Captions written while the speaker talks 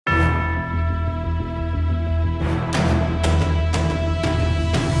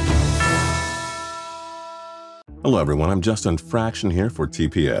Hello everyone, I'm Justin Fraction here for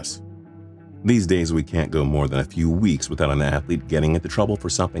TPS. These days we can't go more than a few weeks without an athlete getting into trouble for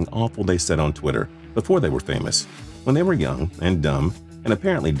something awful they said on Twitter before they were famous, when they were young and dumb and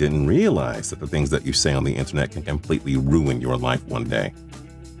apparently didn't realize that the things that you say on the internet can completely ruin your life one day.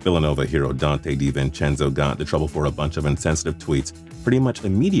 Villanova hero Donte DiVincenzo got into trouble for a bunch of insensitive tweets pretty much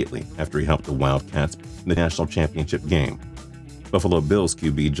immediately after he helped the Wildcats in the national championship game. Buffalo Bills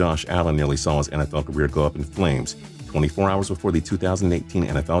QB Josh Allen nearly saw his NFL career go up in flames 24 hours before the 2018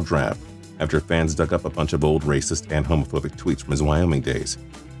 NFL Draft after fans dug up a bunch of old racist and homophobic tweets from his Wyoming days.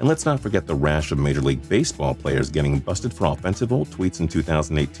 And let's not forget the rash of Major League Baseball players getting busted for offensive old tweets in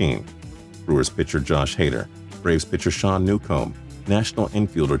 2018. Brewers pitcher Josh Hader, Braves pitcher Sean Newcomb, national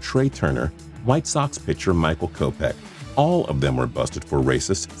infielder Trea Turner, White Sox pitcher Michael Kopech. All of them were busted for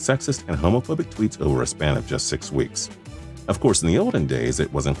racist, sexist, and homophobic tweets over a span of just 6 weeks. Of course, in the olden days,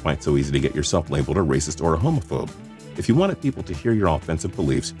 it wasn't quite so easy to get yourself labeled a racist or a homophobe. If you wanted people to hear your offensive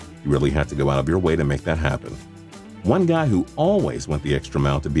beliefs, you really had to go out of your way to make that happen. One guy who always went the extra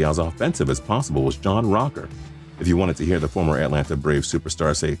mile to be as offensive as possible was John Rocker. If you wanted to hear the former Atlanta Braves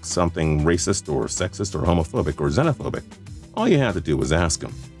superstar say something racist or sexist or homophobic or xenophobic, all you had to do was ask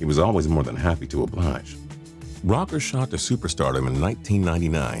him. He was always more than happy to oblige. Rocker shot to superstardom in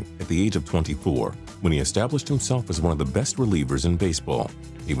 1999 at the age of 24 when he established himself as one of the best relievers in baseball.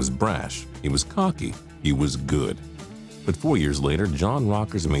 He was brash, he was cocky, he was good. But 4 years later, John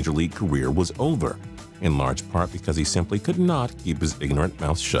Rocker's major league career was over, in large part because he simply could not keep his ignorant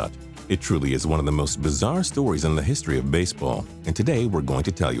mouth shut. It truly is one of the most bizarre stories in the history of baseball, and today we're going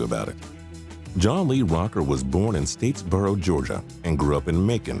to tell you about it. John Lee Rocker was born in Statesboro, Georgia, and grew up in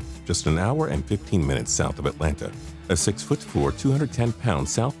Macon, just an hour and 15 minutes south of Atlanta. A 6'4", 210-pound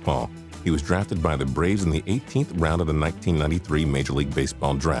southpaw, he was drafted by the Braves in the 18th round of the 1993 Major League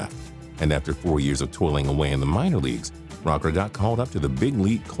Baseball draft. And after 4 years of toiling away in the minor leagues, Rocker got called up to the big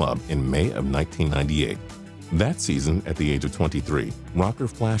league club in May of 1998. That season, at the age of 23, Rocker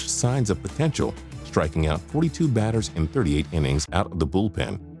flashed signs of potential, striking out 42 batters in 38 innings out of the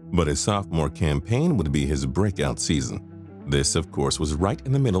bullpen. But his sophomore campaign would be his breakout season. This, of course, was right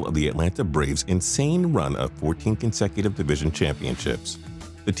in the middle of the Atlanta Braves' insane run of 14 consecutive division championships.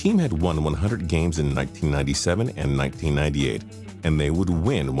 The team had won 100 games in 1997 and 1998, and they would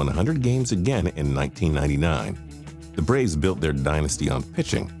win 100 games again in 1999. The Braves built their dynasty on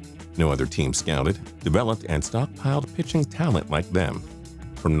pitching. No other team scouted, developed, and stockpiled pitching talent like them.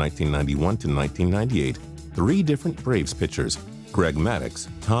 From 1991 to 1998, 3 different Braves pitchers, Greg Maddux,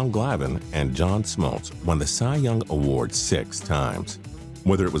 Tom Glavine, and John Smoltz, won the Cy Young Award 6 times.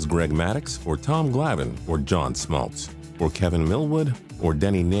 Whether it was Greg Maddux or Tom Glavine or John Smoltz, or Kevin Millwood or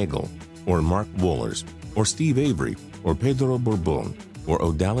Denny Nagel, or Mark Wohlers, or Steve Avery, or Pedro Bourbon, or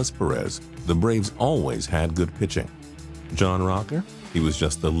Odalis Perez, the Braves always had good pitching. John Rocker? He was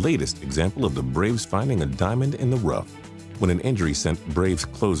just the latest example of the Braves finding a diamond in the rough. When an injury sent Braves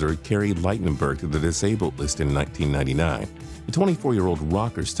closer Kerry Ligtenberg to the disabled list in 1999, the 24-year-old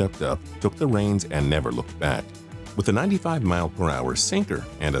Rocker stepped up, took the reins, and never looked back. With a 95-mile-per-hour sinker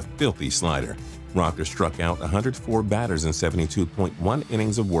and a filthy slider, Rocker struck out 104 batters in 72.1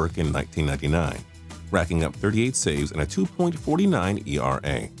 innings of work in 1999, racking up 38 saves and a 2.49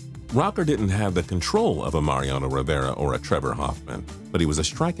 ERA. Rocker didn't have the control of a Mariano Rivera or a Trevor Hoffman, but he was a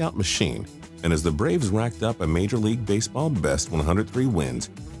strikeout machine, and as the Braves racked up a Major League Baseball best 103 wins,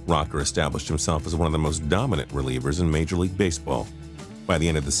 Rocker established himself as one of the most dominant relievers in Major League Baseball. By the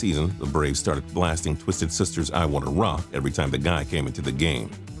end of the season, the Braves started blasting Twisted Sister's I Want to Rock every time the guy came into the game.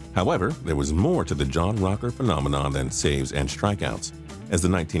 However, there was more to the John Rocker phenomenon than saves and strikeouts. As the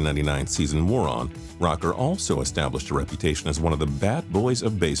 1999 season wore on, Rocker also established a reputation as one of the bad boys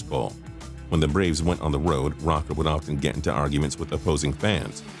of baseball. When the Braves went on the road, Rocker would often get into arguments with opposing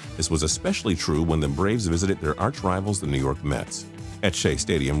fans. This was especially true when the Braves visited their arch-rivals, the New York Mets. At Shea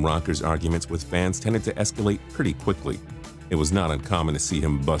Stadium, Rocker's arguments with fans tended to escalate pretty quickly. It was not uncommon to see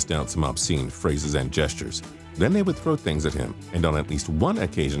him bust out some obscene phrases and gestures. Then they would throw things at him, and on at least one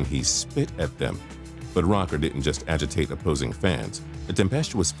occasion he spit at them. But Rocker didn't just agitate opposing fans. The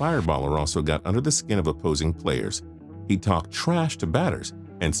tempestuous fireballer also got under the skin of opposing players. He talked trash to batters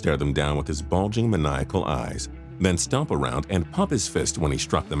and stared them down with his bulging maniacal eyes, then stomp around and pump his fist when he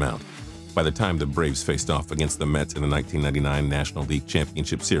struck them out. By the time the Braves faced off against the Mets in the 1999 National League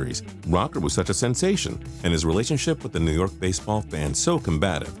Championship Series, Rocker was such a sensation, and his relationship with the New York baseball fans so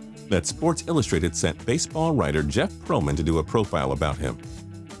combative, that Sports Illustrated sent baseball writer Jeff Pearlman to do a profile about him.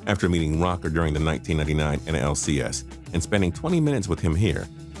 After meeting Rocker during the 1999 NLCS and spending 20 minutes with him here,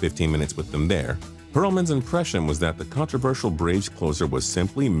 15 minutes with them there, Pearlman's impression was that the controversial Braves closer was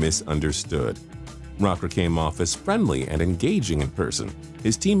simply misunderstood. Rocker came off as friendly and engaging in person.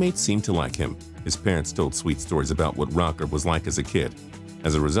 His teammates seemed to like him. His parents told sweet stories about what Rocker was like as a kid.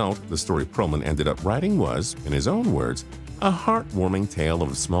 As a result, the story Perlman ended up writing was, in his own words, a heartwarming tale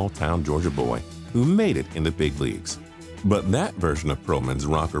of a small-town Georgia boy who made it in the big leagues. But that version of Perlman's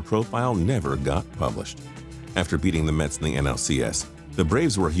Rocker profile never got published. After beating the Mets in the NLCS, the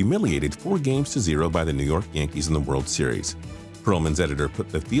Braves were humiliated 4-0 by the New York Yankees in the World Series. Perlman's editor put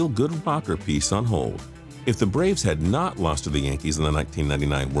the feel-good Rocker piece on hold. If the Braves had not lost to the Yankees in the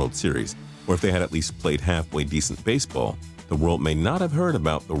 1999 World Series, or if they had at least played halfway decent baseball, the world may not have heard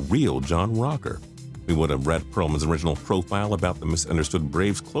about the real John Rocker. We would have read Perlman's original profile about the misunderstood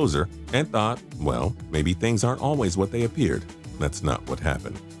Braves closer and thought, well, maybe things aren't always what they appeared. That's not what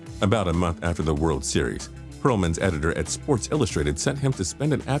happened. About a month after the World Series, Perlman's editor at Sports Illustrated sent him to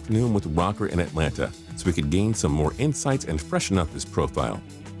spend an afternoon with Rocker in Atlanta so he could gain some more insights and freshen up his profile.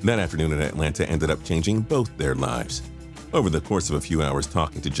 That afternoon in Atlanta ended up changing both their lives. Over the course of a few hours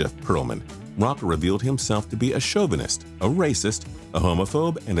talking to Jeff Perlman, Rocker revealed himself to be a chauvinist, a racist, a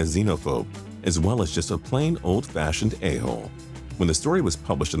homophobe, and a xenophobe, as well as just a plain old-fashioned a-hole. When the story was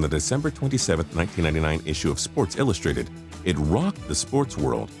published in the December 27, 1999 issue of Sports Illustrated, it rocked the sports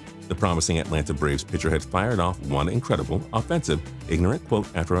world. The promising Atlanta Braves pitcher had fired off one incredible, offensive, ignorant quote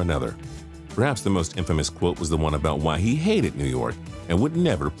after another. Perhaps the most infamous quote was the one about why he hated New York and would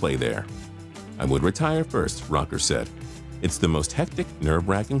never play there. "I would retire first," Rocker said. "It's the most hectic,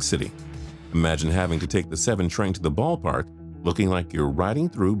 nerve-wracking city. Imagine having to take the 7 train to the ballpark, looking like you're riding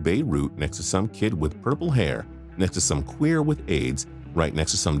through Beirut next to some kid with purple hair, next to some queer with AIDS, right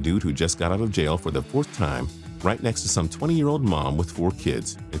next to some dude who just got out of jail for the 4th time, right next to some 20-year-old mom with 4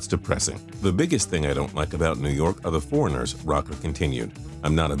 kids. It's depressing. The biggest thing I don't like about New York are the foreigners," Rocker continued.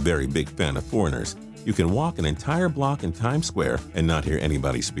 "I'm not a very big fan of foreigners. You can walk an entire block in Times Square and not hear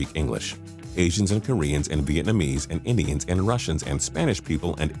anybody speak English. Asians and Koreans and Vietnamese and Indians and Russians and Spanish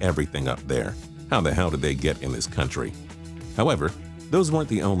people and everything up there. How the hell did they get in this country?" However, those weren't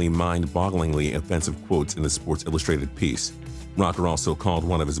the only mind-bogglingly offensive quotes in the Sports Illustrated piece. Rocker also called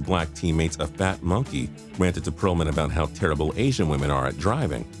one of his black teammates a fat monkey, ranted to Perlman about how terrible Asian women are at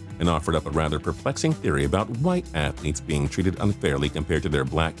driving, and offered up a rather perplexing theory about white athletes being treated unfairly compared to their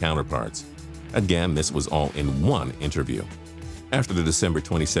black counterparts. Again, this was all in one interview. After the December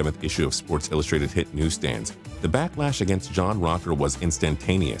 27th issue of Sports Illustrated hit newsstands, the backlash against John Rocker was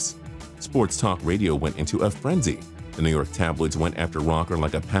instantaneous. Sports talk radio went into a frenzy. The New York tabloids went after Rocker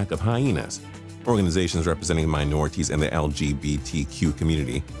like a pack of hyenas. Organizations representing minorities and the LGBTQ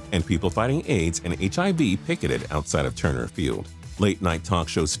community and people fighting AIDS and HIV picketed outside of Turner Field. Late-night talk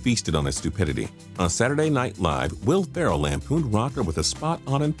shows feasted on his stupidity. On Saturday Night Live, Will Ferrell lampooned Rocker with a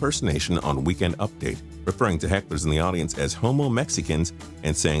spot-on impersonation on Weekend Update, referring to hecklers in the audience as homo-Mexicans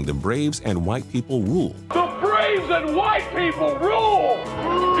and saying the Braves and white people rule. The Braves and white people rule!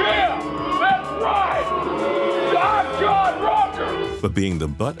 Yeah, that's right! I'm John Rocker! But being the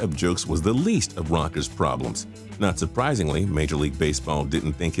butt of jokes was the least of Rocker's problems. Not surprisingly, Major League Baseball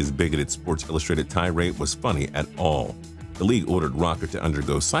didn't think his bigoted Sports Illustrated tirade was funny at all. The league ordered Rocker to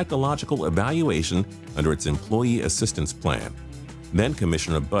undergo psychological evaluation under its Employee Assistance Plan. Then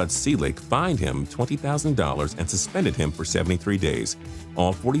Commissioner Bud Selig fined him $20,000 and suspended him for 73 days,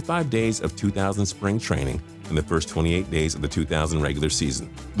 all 45 days of 2000 spring training and the first 28 days of the 2000 regular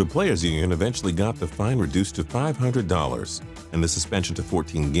season. The Players Union eventually got the fine reduced to $500 and the suspension to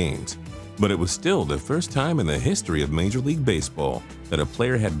 14 games. But it was still the first time in the history of Major League Baseball that a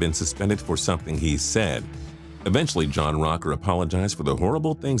player had been suspended for something he said. Eventually, John Rocker apologized for the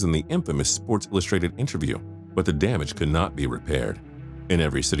horrible things in the infamous Sports Illustrated interview, but the damage could not be repaired. In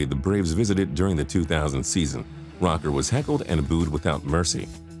every city the Braves visited during the 2000 season, Rocker was heckled and booed without mercy.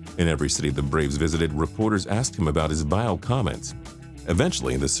 In every city the Braves visited, reporters asked him about his vile comments.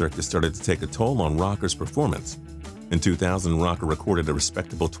 Eventually, the circus started to take a toll on Rocker's performance. In 2000, Rocker recorded a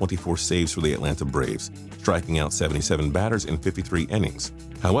respectable 24 saves for the Atlanta Braves, striking out 77 batters in 53 innings.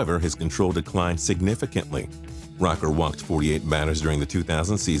 However, his control declined significantly. Rocker walked 48 batters during the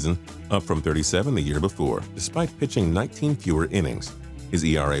 2000 season, up from 37 the year before, despite pitching 19 fewer innings. His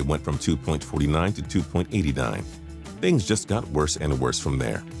ERA went from 2.49 to 2.89. Things just got worse and worse from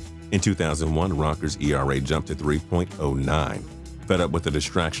there. In 2001, Rocker's ERA jumped to 3.09. Fed up with the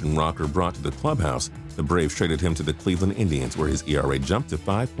distraction Rocker brought to the clubhouse, the Braves traded him to the Cleveland Indians, where his ERA jumped to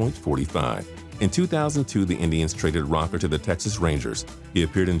 5.45. In 2002, the Indians traded Rocker to the Texas Rangers. He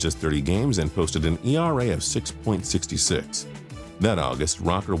appeared in just 30 games and posted an ERA of 6.66. That August,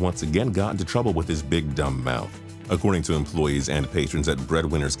 Rocker once again got into trouble with his big dumb mouth. According to employees and patrons at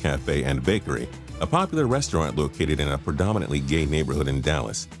Breadwinner's Cafe and Bakery, a popular restaurant located in a predominantly gay neighborhood in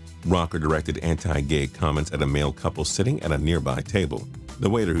Dallas, Rocker directed anti-gay comments at a male couple sitting at a nearby table. The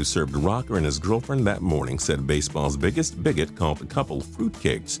waiter who served Rocker and his girlfriend that morning said baseball's biggest bigot called the couple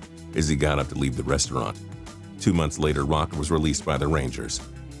fruitcakes as he got up to leave the restaurant. 2 months later, Rocker was released by the Rangers.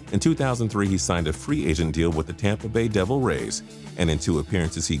 In 2003, he signed a free agent deal with the Tampa Bay Devil Rays, and in 2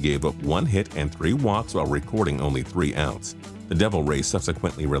 appearances he gave up 1 hit and 3 walks while recording only 3 outs. The Devil Rays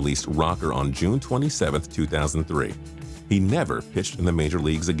subsequently released Rocker on June 27, 2003. He never pitched in the major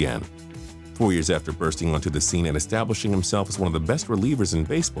leagues again. 4 years after bursting onto the scene and establishing himself as one of the best relievers in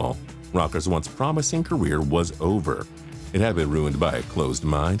baseball, Rocker's once promising career was over. It had been ruined by a closed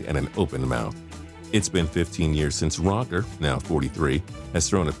mind and an open mouth. It's been 15 years since Rocker, now 43, has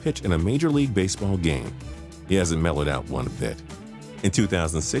thrown a pitch in a Major League Baseball game. He hasn't mellowed out one bit. In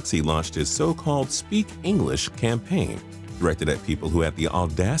 2006, he launched his so-called Speak English campaign, directed at people who had the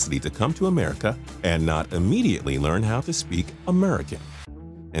audacity to come to America and not immediately learn how to speak American.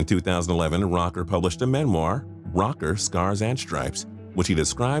 In 2011, Rocker published a memoir, Rocker, Scars and Stripes, which he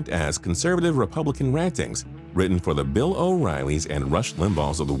described as conservative Republican rantings written for the Bill O'Reillys and Rush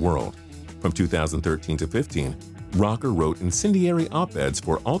Limbaughs of the world. From 2013 to 15, Rocker wrote incendiary op-eds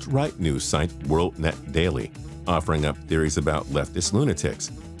for alt-right news site WorldNet Daily, offering up theories about leftist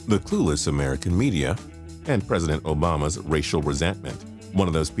lunatics, the clueless American media, and President Obama's racial resentment. One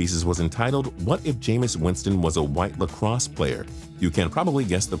of those pieces was entitled, "What if Jameis Winston was a white lacrosse player?" You can probably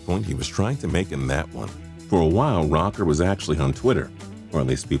guess the point he was trying to make in that one. For a while, Rocker was actually on Twitter, or at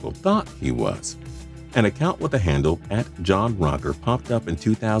least people thought he was. An account with the handle @JohnRocker popped up in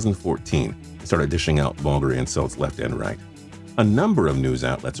 2014 and started dishing out vulgar insults left and right. A number of news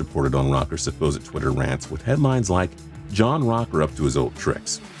outlets reported on Rocker's supposed Twitter rants with headlines like, "John Rocker up to his old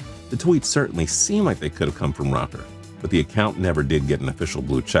tricks." The tweets certainly seem like they could have come from Rocker, but the account never did get an official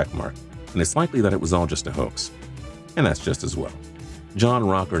blue checkmark, and it's likely that it was all just a hoax. And that's just as well. John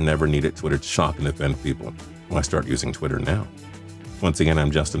Rocker never needed Twitter to shock and offend people. Why start using Twitter now? Once again,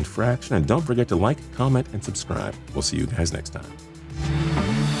 I'm Justin Fraction, and don't forget to like, comment, and subscribe. We'll see you guys next time.